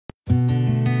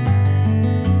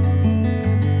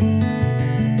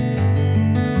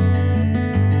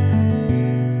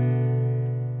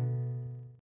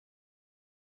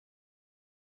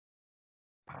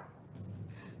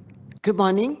Good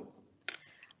morning.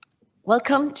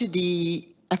 Welcome to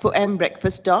the FOM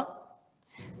Breakfast Talk.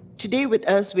 Today with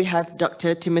us we have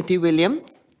Dr. Timothy Williams.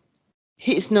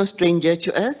 He is no stranger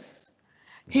to us.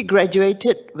 He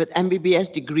graduated with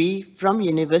MBBS degree from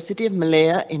University of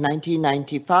Malaya in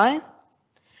 1995.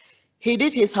 He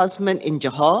did his houseman in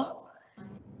Johor,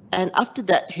 and after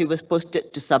that he was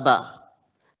posted to Sabah.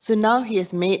 So now he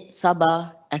has made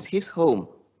Sabah as his home.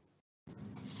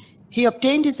 He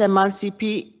obtained his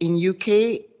MRCP in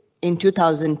UK in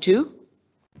 2002,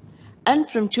 and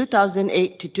from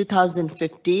 2008 to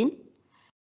 2015,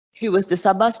 he was the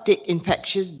Sabah State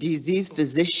Infectious Disease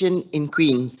Physician in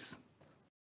Queens.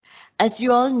 As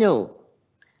you all know,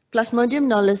 Plasmodium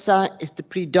knowlesi is the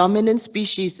predominant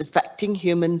species affecting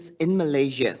humans in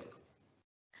Malaysia.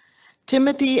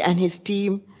 Timothy and his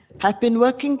team have been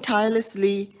working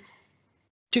tirelessly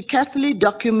to carefully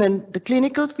document the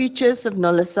clinical features of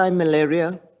knowlesi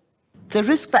malaria, the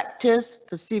risk factors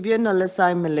for severe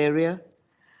knowlesi malaria,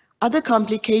 other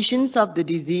complications of the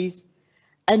disease,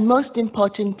 and most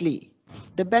importantly,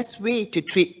 the best way to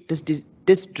treat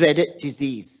this dreaded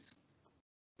disease.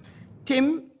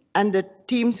 Tim and the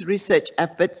team's research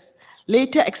efforts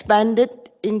later expanded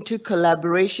into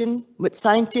collaboration with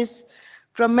scientists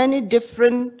from many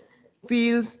different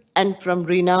fields and from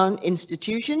renowned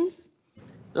institutions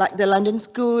like the London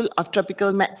School of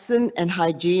Tropical Medicine and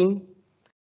Hygiene,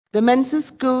 the Menzies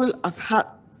School of Health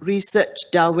Research,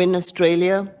 Darwin,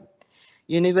 Australia,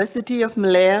 University of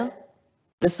Malaya,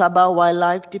 the Sabah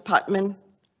Wildlife Department,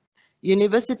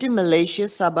 University Malaysia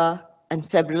Sabah, and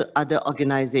several other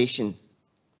organizations.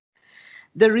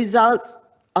 The results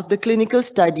of the clinical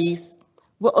studies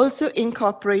were also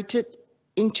incorporated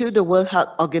into the World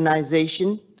Health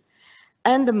Organization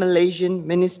and the Malaysian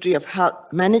Ministry of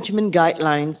Health Management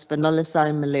Guidelines for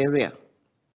knowlesi malaria.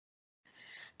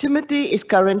 Timothy is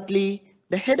currently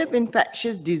the head of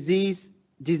infectious diseases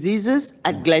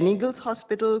at Gleneagles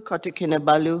Hospital, Kota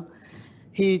Kinabalu.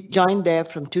 He joined there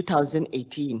from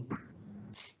 2018.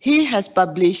 He has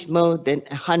published more than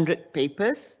 100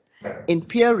 papers in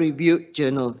peer-reviewed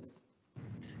journals,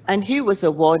 and he was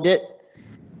awarded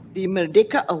the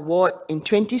Merdeka Award in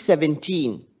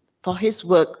 2017 for his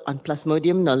work on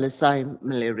Plasmodium knowlesi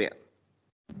malaria.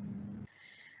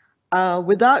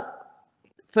 Without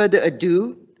further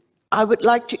ado, I would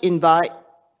like to invite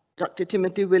Dr.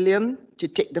 Timothy Williams to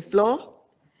take the floor,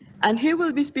 and he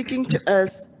will be speaking to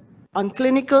us on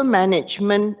clinical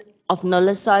management of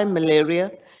knowlesi malaria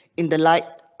in the light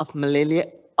of malaria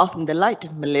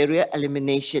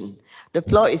elimination. The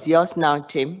floor is yours now,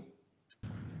 Tim.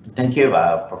 Thank you,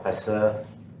 Professor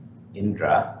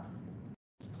Indra.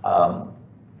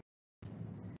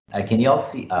 Can you all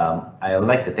see? I would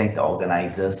like to thank the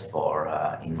organizers for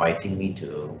inviting me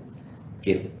to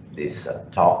give this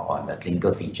talk on the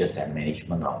clinical features and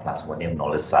management of Plasmodium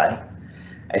knowlesi,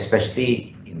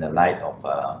 especially in the light of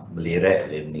malaria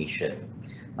elimination.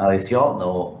 Now, as you all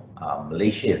know,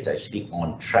 Malaysia is actually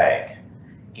on track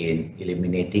in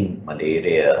eliminating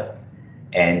malaria.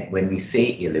 And when we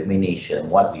say elimination,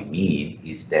 what we mean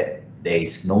is that there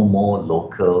is no more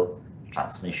local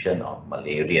transmission of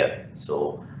malaria.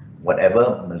 So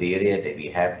whatever malaria that we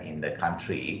have in the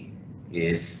country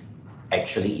is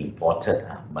actually imported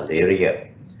malaria.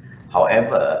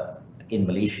 However, in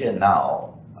Malaysia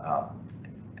now,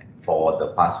 for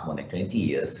the past more than 20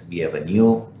 years, we have a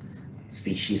new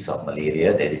species of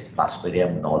malaria that is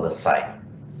Plasmodium knowlesi,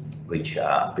 which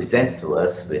presents to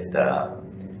us with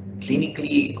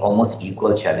clinically almost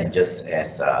equal challenges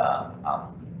as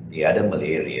the other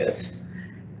malarias.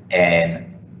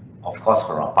 And of course,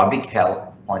 from a public health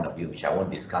point of view, which I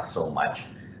won't discuss so much,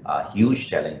 huge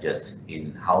challenges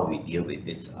in how we deal with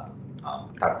this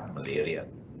type of malaria.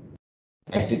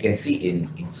 As you can see in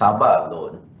Sabah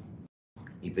alone,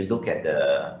 if you look at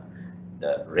the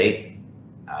red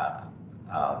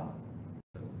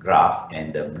graph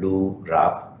and the blue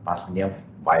graph, Plasmodium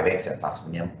vivax and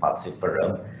Plasmodium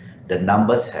falciparum, the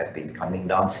numbers have been coming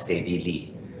down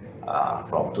steadily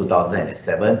from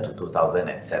 2007 to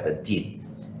 2017.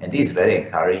 And this is very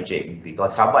encouraging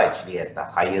because Sabah actually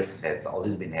has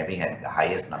always been having the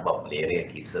highest number of malaria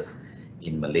cases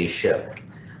in Malaysia.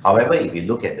 However, if you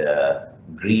look at the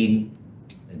green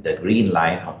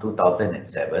line from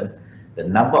 2007, the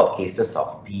number of cases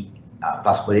of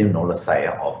Plasmodium knowlesi,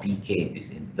 or PK in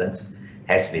this instance,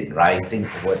 has been rising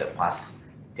over the past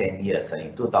 10 years. And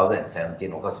in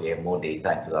 2017, of course, we have more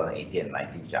data in 2018 and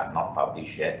 19, which are not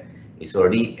published yet. It's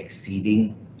already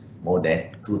exceeding more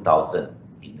than 2,000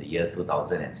 in the year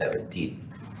 2017.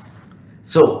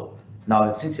 So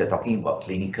now, since we're talking about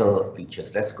clinical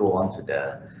features, let's go on to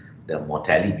the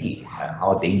mortality,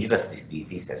 how dangerous this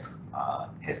disease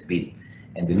has been.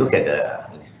 And we look at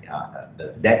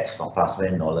the deaths from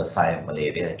Plasmodium knowlesi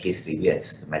malaria case review and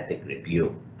systematic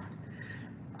review.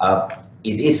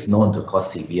 It is known to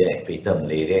cause severe and fatal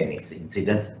malaria, and its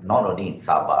incidence not only in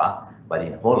Sabah but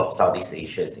in the whole of Southeast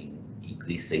Asia is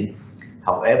increasing.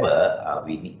 However,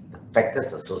 the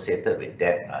factors associated with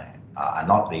that are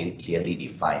not really clearly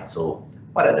defined. So,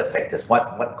 what are the factors?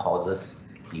 What causes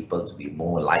people to be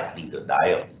more likely to die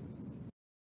of?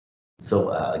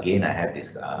 So again, I have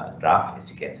this graph. As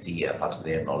you can see,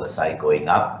 Plasmodium knowlesi going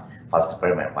up,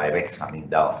 Falciparum and Vivax coming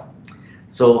down.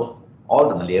 So all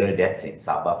the malaria deaths in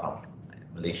Sabah from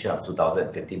Malaysia from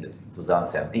 2015 to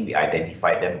 2017, we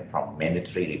identified them from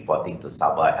mandatory reporting to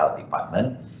Sabah Health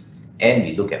Department, and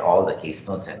we look at all the case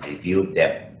notes and reviewed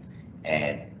them,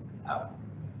 and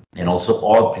also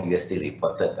all previously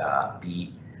reported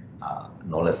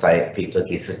knowlesi fatal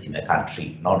cases in the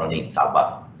country, not only in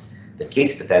Sabah. The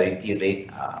case fatality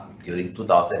rate during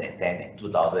 2010 and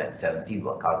 2017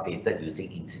 were calculated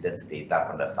using incidence data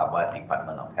from the Sabah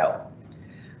Department of Health.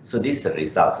 So these are the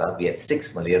results. We had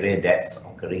 6 malaria deaths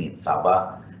occurring in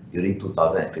Sabah during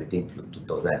 2015 to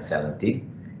 2017,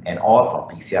 and all from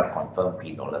PCR confirmed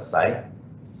P. knowlesi.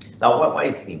 Now, why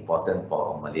is it important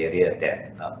for malaria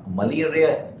death?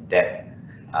 Malaria death,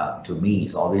 to me,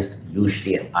 is always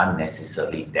usually an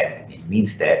unnecessary death. It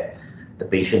means that the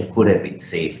patient could have been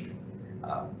saved,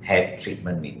 had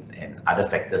treatment means, and other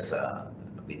factors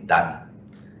been done.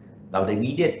 Now, the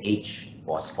median age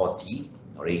was 40,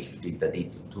 or age between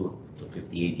 32 to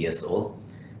 58 years old.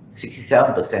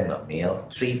 67% were male.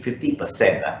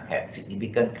 50% had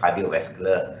significant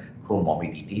cardiovascular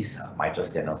comorbidities, mitral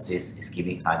stenosis,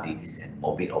 ischemic heart disease, and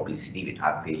morbid obesity with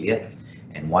heart failure,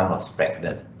 and 1 was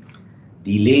pregnant.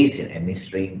 Delays in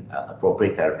administering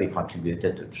appropriate therapy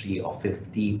contributed to 3 or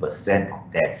 50%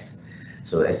 of deaths.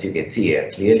 So as you can see here,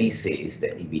 clearly says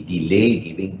that if we delay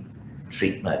giving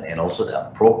treatment and also the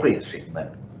appropriate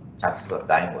treatment, chances of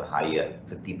dying were higher,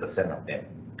 50% of them.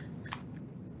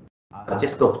 I'll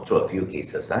just go through a few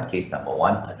cases. Case number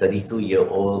 1, a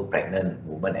 32-year-old pregnant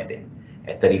woman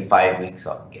at 35 weeks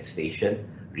of gestation,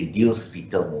 reduced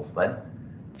fetal movement,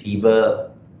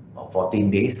 fever of 14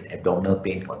 days, abdominal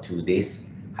pain for 2 days,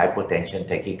 hypotension,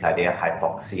 tachycardia,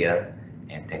 hypoxia,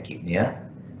 and tachypnea,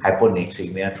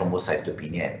 hyponatremia,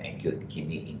 thrombocytopenia, and acute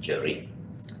kidney injury.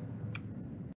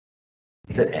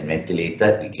 And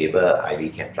ventilated, we gave her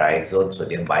IV ceftriaxone,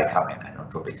 sodium bicarb, and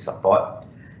inotropic support.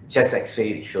 Chest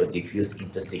X-ray showed diffuse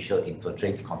interstitial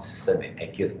infiltrates consistent with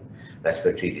acute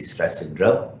respiratory distress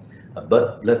syndrome. A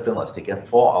blood film was taken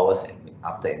 4 hours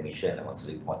after admission and was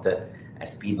reported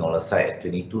as P. knowlesi at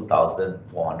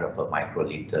 22,400 per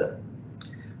microliter.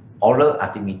 Oral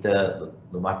artemether,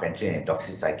 lumefantrine, and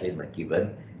doxycycline were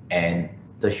given, and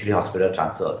tertiary hospital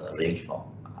transfer was arranged for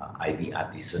IV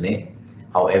artesunate.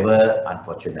 However,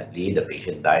 unfortunately, the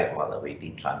patient died while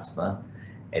awaiting transfer.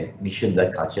 Admission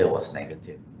blood culture was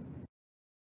negative.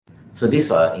 So these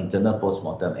were internal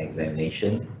post-mortem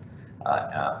examination.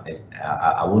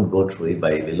 I won't go through it,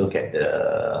 but if you look at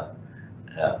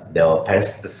there were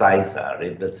parasiticized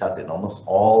red blood cells in almost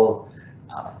all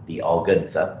the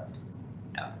organs.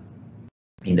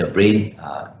 In the brain,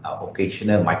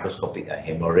 occasional microscopic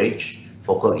hemorrhage,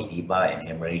 focal edema, and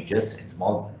hemorrhages, and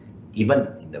even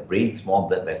in the brain, small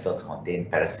blood vessels contain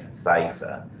parasiticized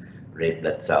red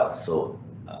blood cells. So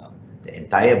the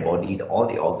entire body, all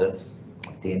the organs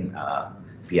contain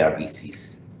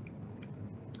PRBCs.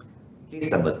 Case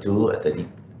number 2, a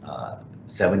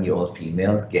 37-year-old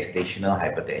female, gestational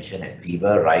hypertension and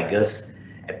fever, rigors,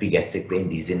 epigastric pain,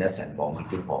 dizziness, and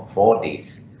vomiting for 4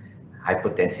 days,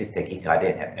 hypotensive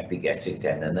tachycardia and epigastric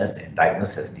tenderness, and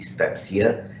diagnosed as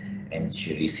dyspepsia, and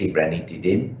she received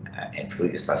ranitidine and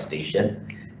fluid resuscitation.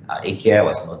 AKI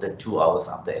was noted 2 hours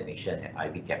after admission, and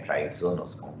IV ceftriaxone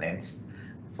was commenced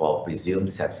for presumed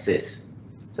sepsis.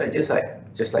 So I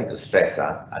just like to stress,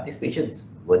 these patients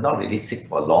were not really sick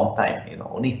for a long time.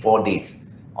 Only 4 days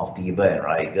of fever and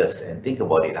rigors. And think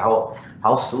about it,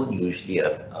 how soon usually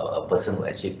a person will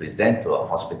actually present to a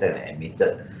hospital and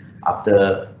admitted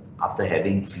after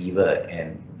having fever,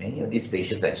 and many of these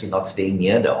patients actually not staying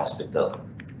near the hospital.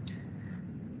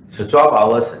 So 12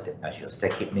 hours, she was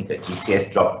tachypnic, her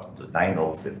GCS dropped to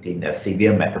 9/15,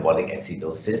 severe metabolic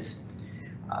acidosis,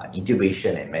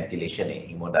 intubation and ventilation and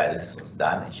hemodialysis was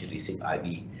done, and she received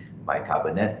IV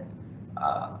bicarbonate.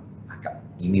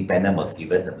 Imipenem was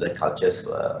given, the blood cultures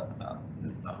were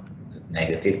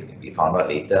negative, we found out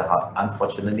later.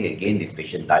 Unfortunately, again, this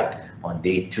patient died on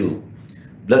day 2.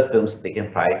 Blood films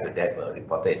taken prior to that were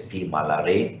reported as P.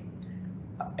 malariae,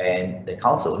 and the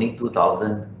counts were only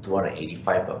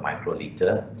 2,285 per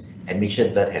microliter,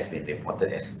 Admission blood has been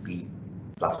reported as P.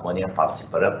 Plasmodium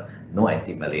falciparum. No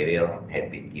anti-malarial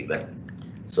had been given.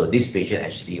 So this patient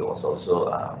actually was also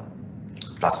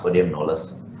Plasmodium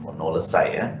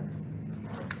knowlesi,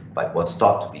 but was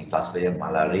thought to be Plasmodium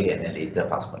malariae and then later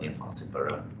Plasmodium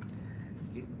falciparum.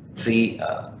 3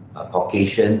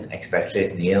 Caucasian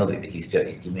expatriate male with a history of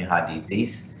ischemic heart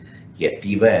disease. He had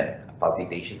fever and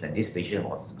palpitations, and this patient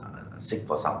was sick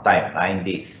for some time, 9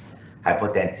 days,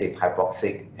 hypotensive,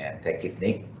 hypoxic, and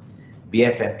tachypnic.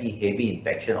 BFMP heavy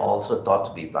infection, also thought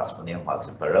to be Plasmodium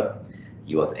falciparum.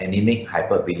 He was anemic,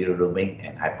 hyperbilirubic,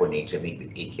 and hyponatremic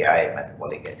with AKI and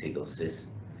metabolic acidosis.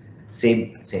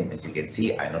 Same as you can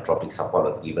see, inotropic support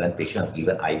was given. Patient was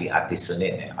given IV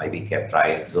artesunate and IV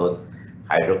ceftriaxone,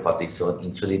 hydrocortisone,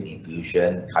 insulin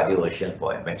infusion, cardioversion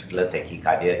for ventricular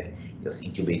tachycardia. He was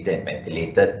intubated and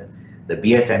ventilated. The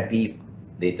BFMP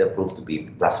later proved to be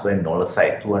Plasmodium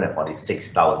knowlesi,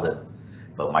 246,000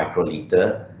 per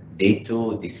microliter. Day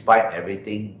 2, despite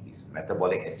everything, his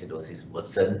metabolic acidosis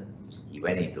worsened. He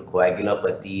went into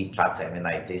coagulopathy,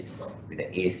 transaminitis with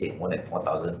an ASA more than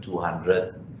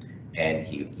 4,200, and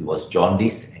he was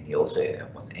jaundiced, and he also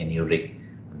was anuric.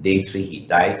 On day 3, he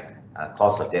died.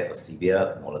 Cause of death was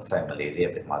severe knowlesi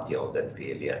malaria with multi-organ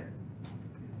failure.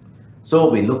 So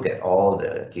we looked at all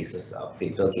the cases,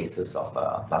 fatal cases of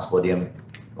Plasmodium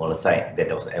knowlesi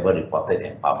that was ever reported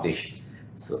and published.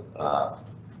 So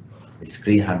we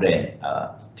screened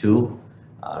 102,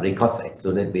 records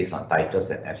excluded based on titles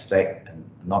and abstract, and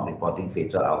not reporting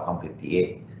fatal outcome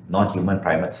 58, non-human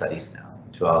primate studies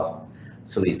 12.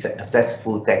 So we assessed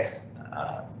full text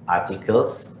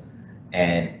articles,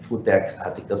 and full text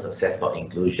articles assessed for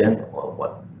inclusion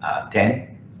or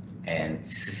 10, and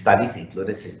studies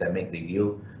included systemic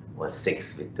review was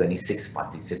 6 with 26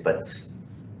 participants.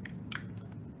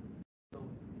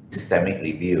 Systemic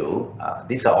review,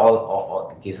 these are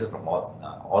all cases from all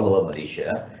over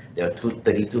Malaysia. There are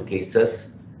 32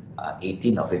 cases,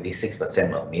 18 or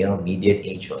 56% were male, median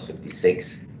age was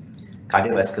 56.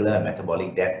 Cardiovascular and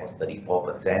metabolic death was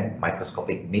 34%,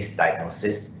 microscopic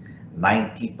misdiagnosis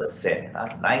 90%.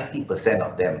 90%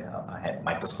 of them had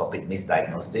microscopic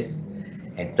misdiagnosis,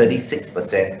 and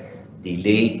 36%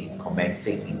 delay in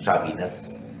commencing intravenous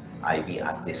IV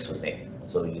artesunate.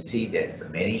 So you see there's a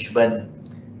management,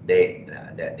 there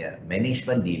are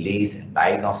management delays and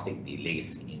diagnostic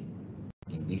delays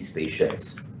in these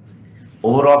patients.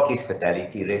 Overall case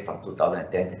fatality rate from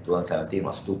 2010 to 2017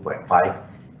 was 2.5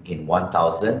 in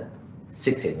 1,000,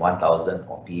 6 in 1,000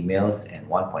 for females, and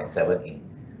 1.7 in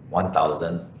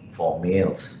 1,000 for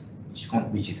males,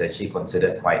 which is actually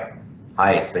considered quite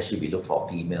high, especially if we look for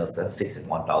females. 6 in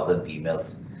 1,000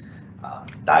 females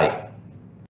died.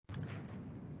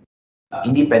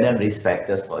 Independent risk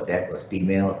factors for death was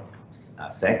female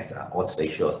sex, odds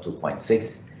ratio was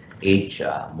 2.6, age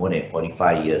more than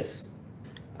 45 years,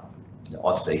 the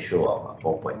odds ratio of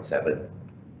 4.7.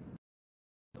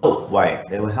 So why?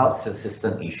 There were health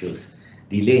system issues,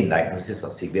 delay in diagnosis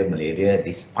of severe malaria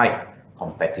despite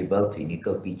compatible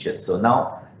clinical features. So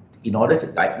now, in order to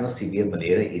diagnose severe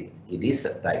malaria, it is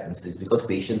a diagnosis, because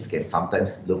patients can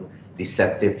sometimes look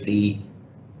deceptively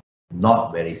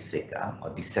not very sick or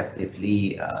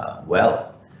deceptively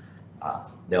well.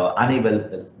 There were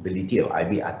unavailability of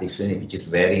IV artesunate, which is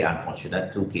very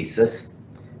unfortunate. 2 cases,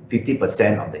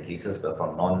 50% of the cases were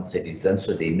from non-citizens,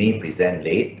 so they may present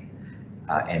late,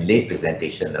 and late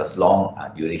presentation. There was long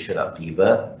duration of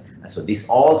fever. And so this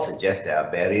all suggests there are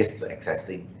barriers to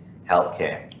accessing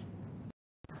healthcare.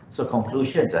 So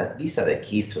conclusions are, these are the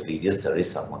keys to reduce the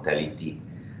risk of mortality.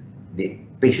 The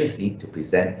patients need to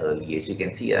present early. As you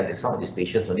can see, some of these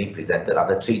patients only presented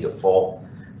after 3 to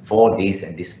 4 days,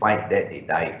 and despite that, they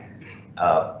died.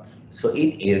 So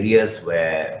in areas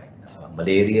where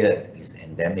malaria is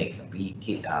endemic,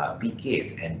 PK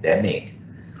is endemic,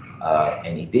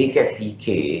 and if they get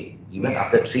PK, even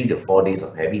after 3 to 4 days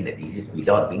of having the disease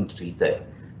without being treated,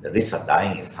 the risk of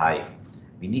dying is high.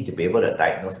 We need to be able to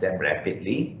diagnose them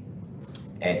rapidly,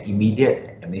 and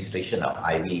immediate administration of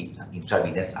IV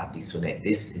intravenous artesunate.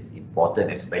 This is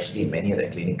important, especially in many of the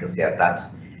clinical seatans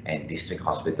and district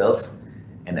hospitals,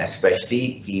 and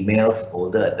especially females,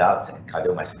 older adults, and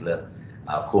cardiovascular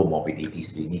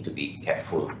comorbidities. We need to be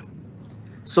careful.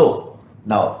 So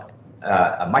now,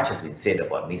 much has been said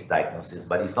about misdiagnosis,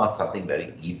 but it's not something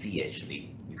very easy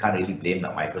actually. You can't really blame the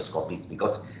microscopists,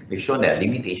 because we've shown there are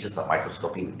limitations of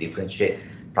microscopy to differentiate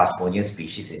Plasmodium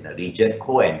species in the region,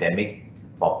 co-endemic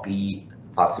for P.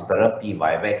 falciparum, P.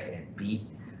 vivax, and P.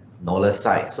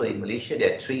 knowlesi. So in Malaysia,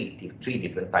 there are three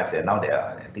different types. And now there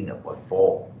are, I think, about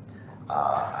 4.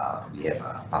 We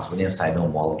have Plasmodium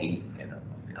cynomolgi and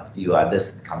a few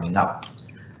others coming up.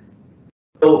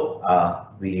 So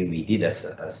we did a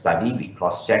study. We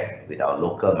cross-checked with our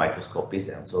local microscopists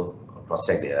and also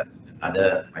cross-checked the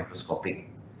other microscopic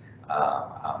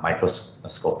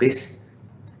microscopists.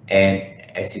 And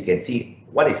as you can see,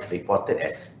 what is reported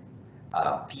as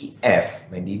PF,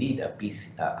 when they did a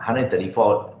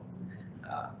 134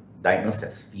 diagnosed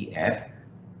as PF,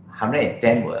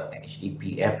 110 were actually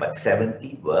PF, but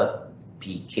 70 were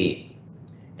PK.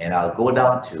 And I'll go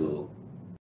down to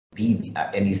PV,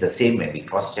 and it's the same when we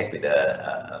cross-check with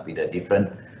the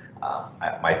different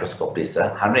microscopists.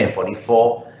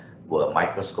 144 were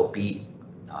microscopy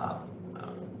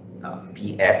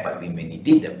PF, but when we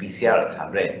did the PCR, it's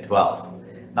 112.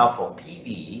 Now for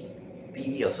PV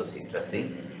also is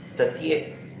interesting.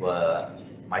 38 were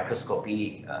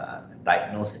microscopy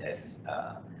diagnosed as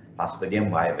Plasmodium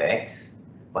vivax,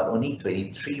 but only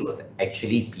 23 was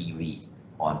actually PV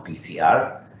on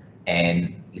PCR,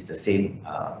 and it's the same,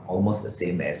 almost the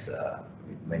same as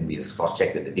when we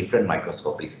cross-check with the different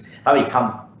microscopies. Now we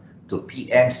come to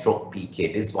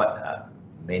PM/PK. This is what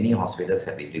many hospitals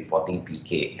have been reporting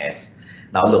PK as.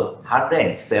 Now look,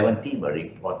 170 were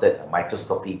reported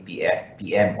microscopy PF,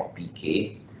 PM or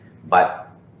PK, but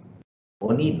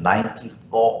only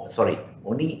 94, sorry,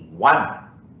 only one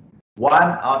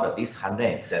out of these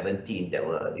 117 that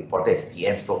were reported as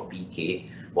PM/PK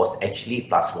was actually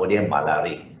Plasmodium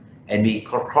malariae. And we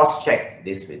cross-checked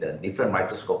this with the different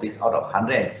microscopies. Out of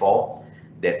 104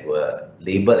 that were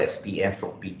labeled as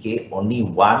PM/PK, only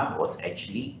one was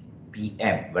actually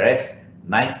PM, whereas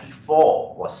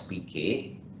 94 was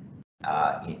PK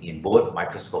in both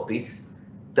microscopies,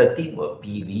 13 were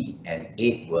PV, and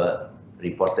 8 were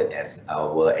reported as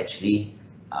were actually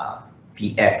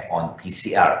PF on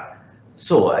PCR.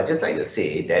 So I just like to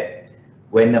say that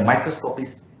when the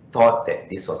microscopists thought that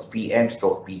this was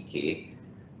PM/PK,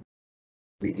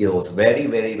 it was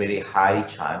very high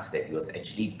chance that it was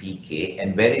actually PK,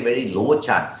 and very low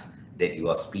chance that it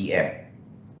was PM.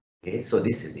 Okay, so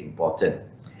this is important.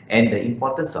 And the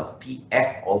importance of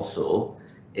PF also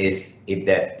is if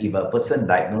a person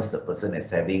diagnosed the person as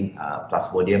having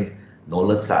Plasmodium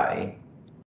knowlesi,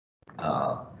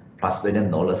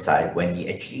 when he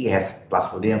actually has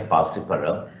Plasmodium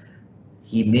falciparum,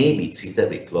 he may be treated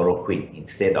with chloroquine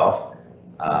instead of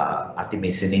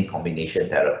artemisinin combination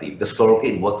therapy, because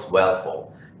chloroquine works well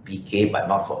for PK but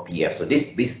not for PF. So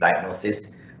this misdiagnosis,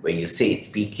 when you say it's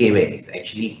PK when it's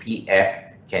actually PF,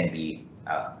 can be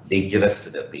dangerous to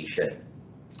the patient.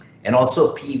 And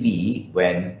also PV,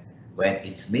 when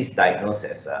it's misdiagnosed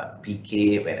as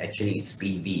PK when actually it's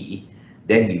PV,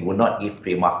 then we will not give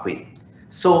Primaquine.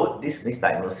 So this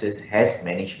misdiagnosis has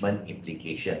management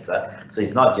implications. So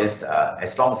it's not just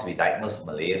as long as we diagnose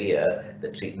malaria,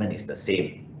 the treatment is the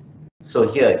same. So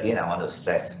here again, I want to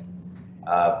stress,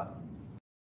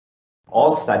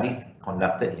 all studies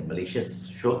conducted in Malaysia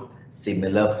showed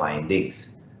similar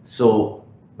findings. So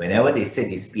whenever they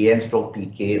said it's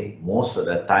PM/PK, most of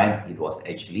the time it was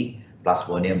actually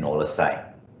Plasmodium knowlesi.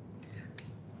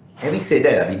 Having said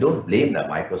that, we don't blame the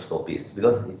microscopists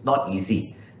because it's not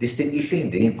easy.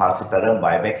 Distinguishing between falciparum,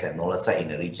 vivax, and knowlesi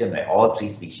in a region where all three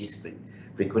species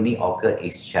frequently occur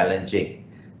is challenging.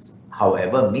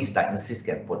 However, misdiagnosis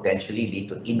can potentially lead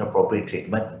to inappropriate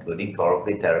treatment, including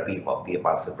chloroquine therapy for P.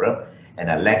 falciparum and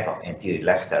a lack of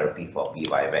anti-relapse therapy for P.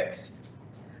 vivax.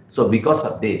 So because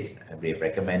of this, we have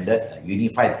recommended a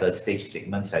unified third-stage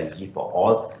treatment strategy for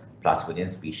all Plasmodium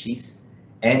species.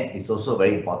 And it's also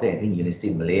very important, I think University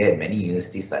of Malaya and many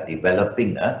universities are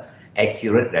developing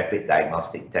accurate rapid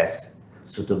diagnostic tests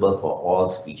suitable for all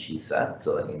species.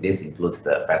 So this includes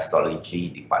the Pathology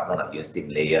Department of University of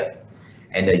Malaya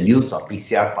and the use of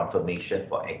PCR confirmation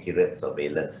for accurate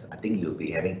surveillance. I think you'll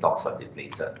be having talks on this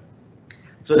later.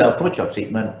 So the approach of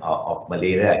treatment of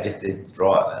malaria, I just did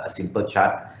draw a simple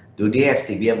chart. Do they have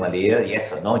severe malaria?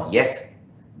 Yes or no? Yes.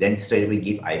 Then straight away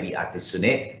give IV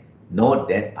artesunate. No,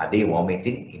 then are they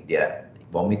vomiting? If they are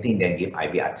vomiting, then give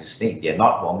IV artesunate. If they are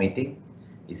not vomiting,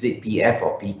 is it PF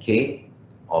or PK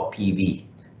or PV?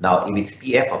 Now, if it's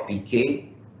PF or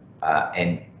PK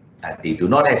and they do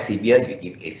not have severe, you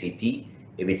give ACT.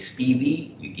 If it's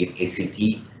PV, you give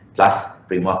ACT plus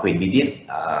Primaquine. We did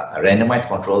a randomized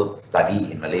control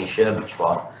study in Malaysia, which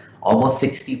found almost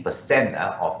 60%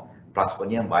 of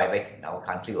Plasmodium vivax in our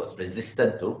country was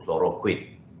resistant to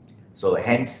chloroquine. So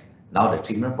hence, now the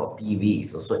treatment for PV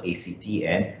is also ACT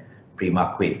and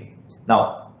Primaquine.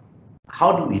 Now,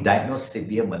 how do we diagnose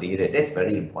severe malaria? That's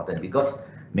very important because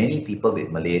many people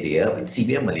with malaria, with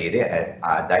severe malaria,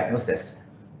 are diagnosed as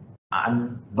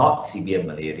not severe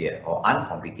malaria or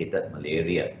uncomplicated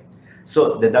malaria.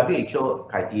 So the WHO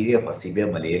criteria for severe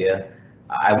malaria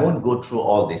I won't go through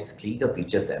all these clinical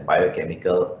features and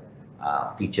biochemical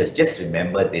features. Just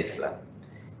remember this.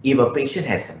 If a patient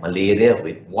has malaria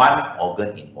with one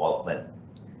organ involvement,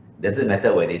 doesn't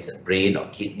matter whether it's a brain or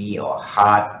kidney or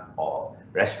heart or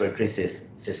respiratory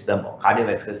system or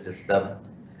cardiovascular system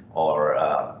or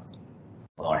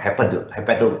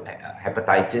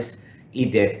hepatitis,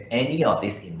 if they have any of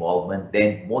this involvement,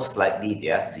 then most likely they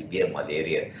are severe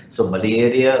malaria. So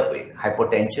malaria with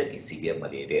hypotension is severe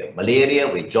malaria. Malaria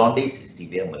with jaundice is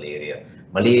severe malaria.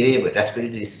 Malaria with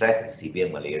respiratory distress is severe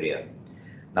malaria.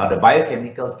 Now the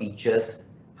biochemical features: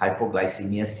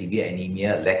 hypoglycemia, severe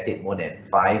anemia, lactate more than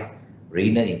 5,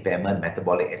 renal impairment,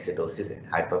 metabolic acidosis, and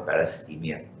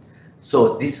hyperparastemia.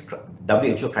 So this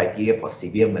WHO criteria for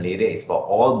severe malaria is for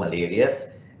all malarias,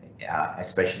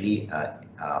 especially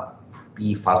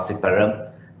P.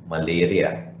 falciparum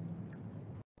malaria.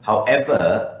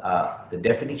 However, the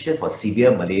definition for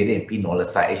severe malaria in P.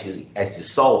 knowlesi, as you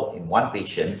saw in one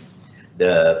patient,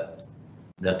 the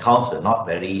counts were not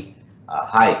very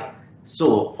high.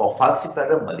 So for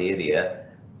falciparum malaria,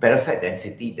 parasite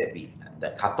density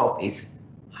the cutoff is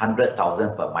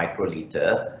 100,000 per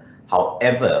microliter.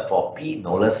 However, for P.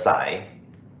 knowlesi,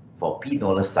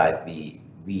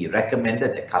 we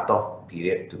recommended the cutoff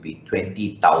period to be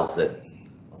 20,000.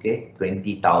 Okay,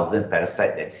 20,000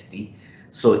 parasite density.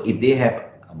 So if they have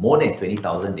more than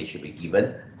 20,000, they should be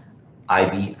given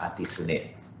IV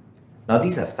artesunate. Now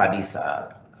these are studies,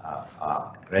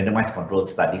 randomized controlled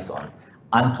studies on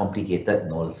uncomplicated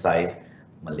knowlesi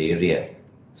malaria.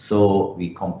 So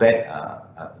we compared,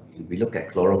 we look at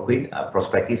chloroquine, a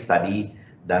prospective study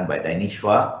done by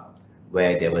Danishwa,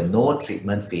 where there were no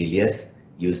treatment failures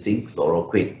using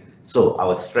chloroquine. So I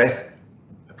would stress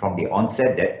from the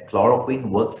onset that chloroquine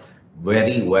works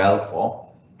very well for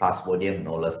Plasmodium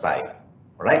knowlesi.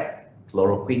 All right,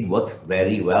 chloroquine works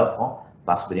very well for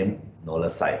Plasmodium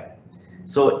knowlesi.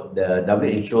 So the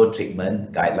WHO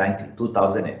treatment guidelines in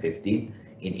 2015,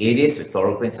 in areas with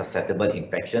chloroquine susceptible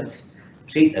infections,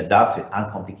 treat adults with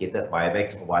uncomplicated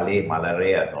Vivax, ovale,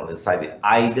 malaria, knowlesi with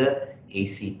either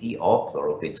ACT or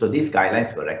chloroquine. So these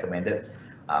guidelines were recommended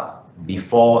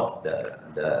before the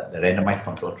randomized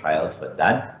control trials were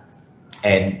done.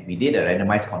 And we did a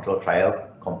randomized control trial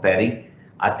comparing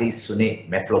artesunate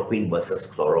mefloquine versus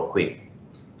chloroquine,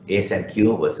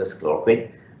 ASMQ versus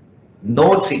chloroquine.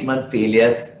 No treatment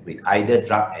failures with either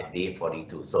drug at day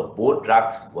 42. So both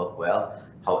drugs work well.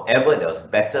 However, there was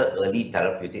better early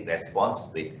therapeutic response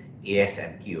with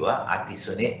ASMQ,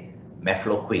 artesunate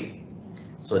mefloquine.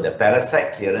 So the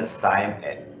parasite clearance time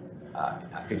at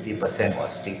 50%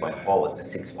 was 3.4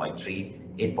 versus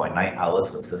 6.3, 8.9 hours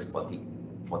versus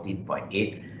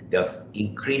 14.8. There was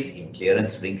increase in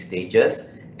clearance ring stages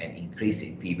and increase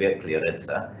in fever clearance,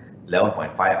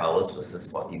 11.5 hours versus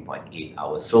 14.8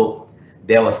 hours. So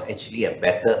there was actually a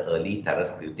better early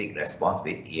therapeutic response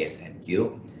with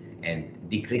ASMQ, and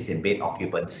decrease in bed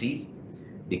occupancy,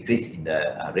 decrease in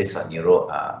the risk of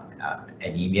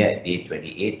anemia at day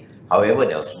 28. However,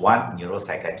 there was one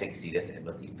neuropsychiatric serious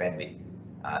adverse event with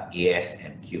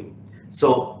ASMQ.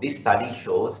 So this study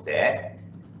shows that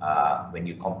when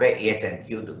you compare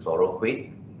ASMQ to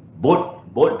chloroquine,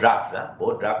 both drugs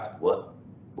work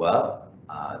well.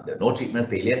 There are no treatment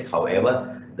failures.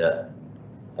 However, the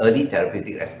early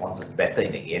therapeutic response was better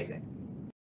in the ASMQ.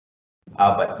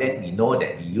 But then we know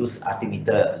that we use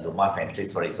artemether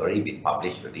lumefantrine. Sorry, it's already been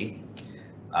published already.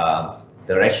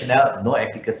 The rationale: no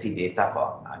efficacy data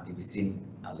for artemether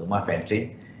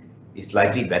lumefantrine. Is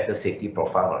likely better safety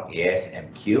profile on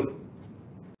ASMQ.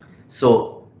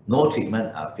 So no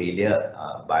treatment failure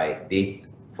by day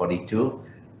 42.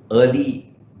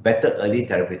 Better early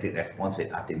therapeutic response with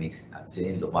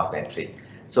artemether lumefantrine.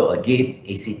 So again,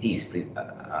 ACT is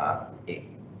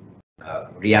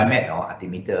Reamed or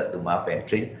artemether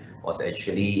lumefantrine was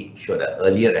actually showed an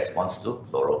earlier response to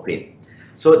chloroquine.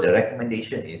 So the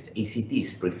recommendation is ACT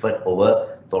is preferred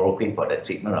over chloroquine for the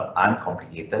treatment of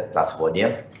uncomplicated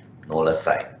Plasmodium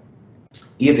knowlesi,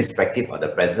 irrespective of the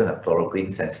presence of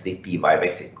chloroquine-sensitive P.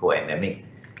 vivax in co-endemic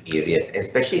areas.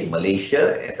 Especially in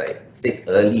Malaysia, as I said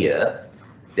earlier,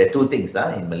 there are two things.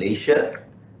 In Malaysia,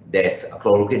 there's a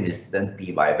chloroquine-resistant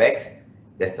P. vivax.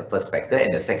 That's the first factor.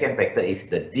 And the second factor is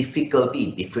the difficulty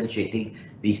in differentiating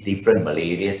these different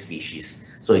malaria species.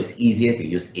 So it's easier to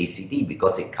use ACT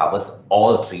because it covers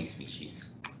all three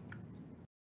species.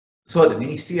 So the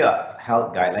Ministry of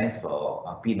Health guidelines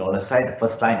for P. knowlesi, the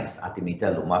first line is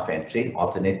artemether lumefantrine.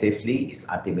 Alternatively, is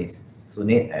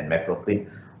artemisonate and mefloquine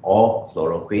or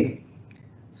chloroquine.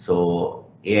 So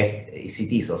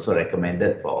ACT is also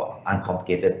recommended for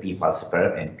uncomplicated P.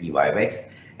 falciparum and P. vivax.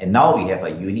 And now we have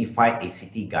a unified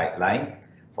ACT guideline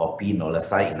for P.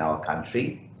 knowlesi in our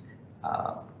country.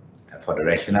 For the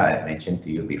rationale I mentioned to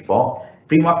you before,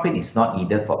 primaquine is not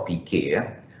needed for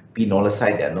PK. P.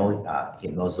 knowlesi, there are no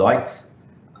hypnozoids.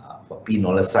 For P.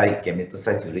 knowlesi,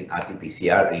 gametocytes using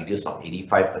RT-PCR reduced from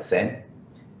 85%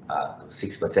 to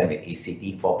 6% with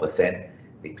ACT, 4%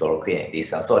 with chloroquine and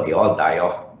DSL. So they all die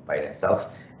off by themselves,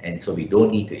 and so we don't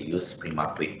need to use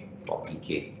primaquine for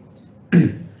PK.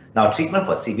 Now, treatment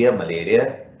for severe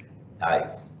malaria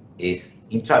is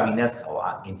intravenous or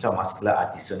intramuscular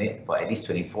artesunate for at least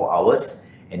 24 hours.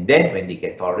 And then when they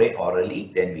get tolerate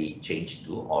orally, then we change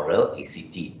to oral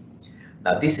ACT.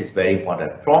 Now, this is very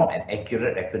important. Prompt and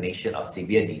accurate recognition of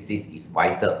severe disease is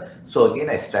vital. So again,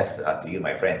 I stress to you,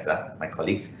 my friends, my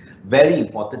colleagues, very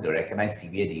important to recognize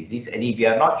severe disease. And if you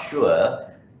are not sure,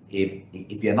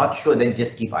 if you're not sure, then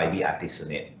just give IV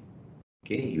artesunate.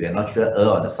 Okay, if you're not sure, err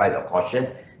on the side of caution,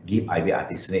 give IV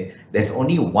artesunate. There's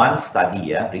only one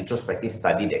study, retrospective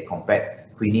study that compared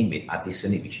quinine with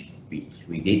artesunate, which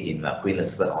we did in Queen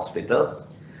Elizabeth Hospital.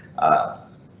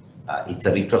 It's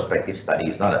a retrospective study,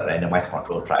 it's not a randomized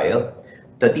control trial.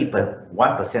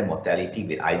 31% mortality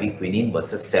with IV quinine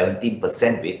versus 17%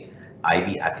 with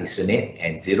IV artesunate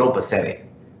and 0% with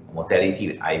mortality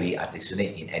with IV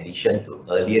artesunate, in addition to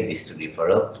earlier district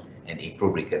referral and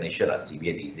improved recognition of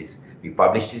severe disease. We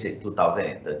published this in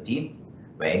 2013,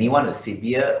 where anyone with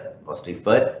severe was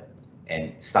referred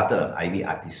and started on IV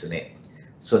artesunate.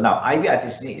 So now IV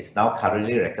artesunate is now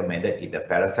currently recommended if the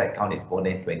parasite count is more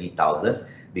than 20,000,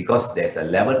 because there's a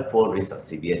 11-fold risk of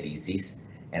severe disease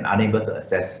and unable to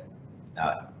assess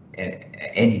and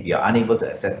if you're unable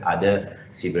to assess other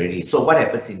severity. So what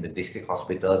happens in the district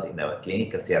hospitals, in the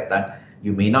clinic kesihatan,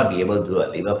 you may not be able to do a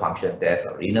liver function test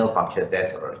or renal function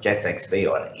test or a chest x-ray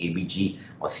or an ABG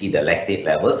or see the lactate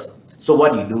levels. So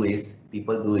what you do is,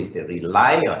 people do is they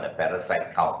rely on the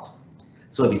parasite count.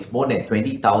 So if it's more than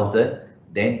 20,000,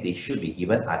 then they should be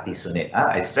given artesunate.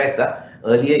 I stressed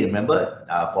earlier, you remember,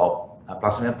 for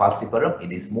Plasmodium falciparum,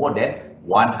 it is more than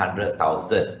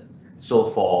 100,000. So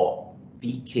for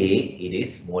PK, it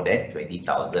is more than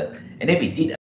 20,000. And then we did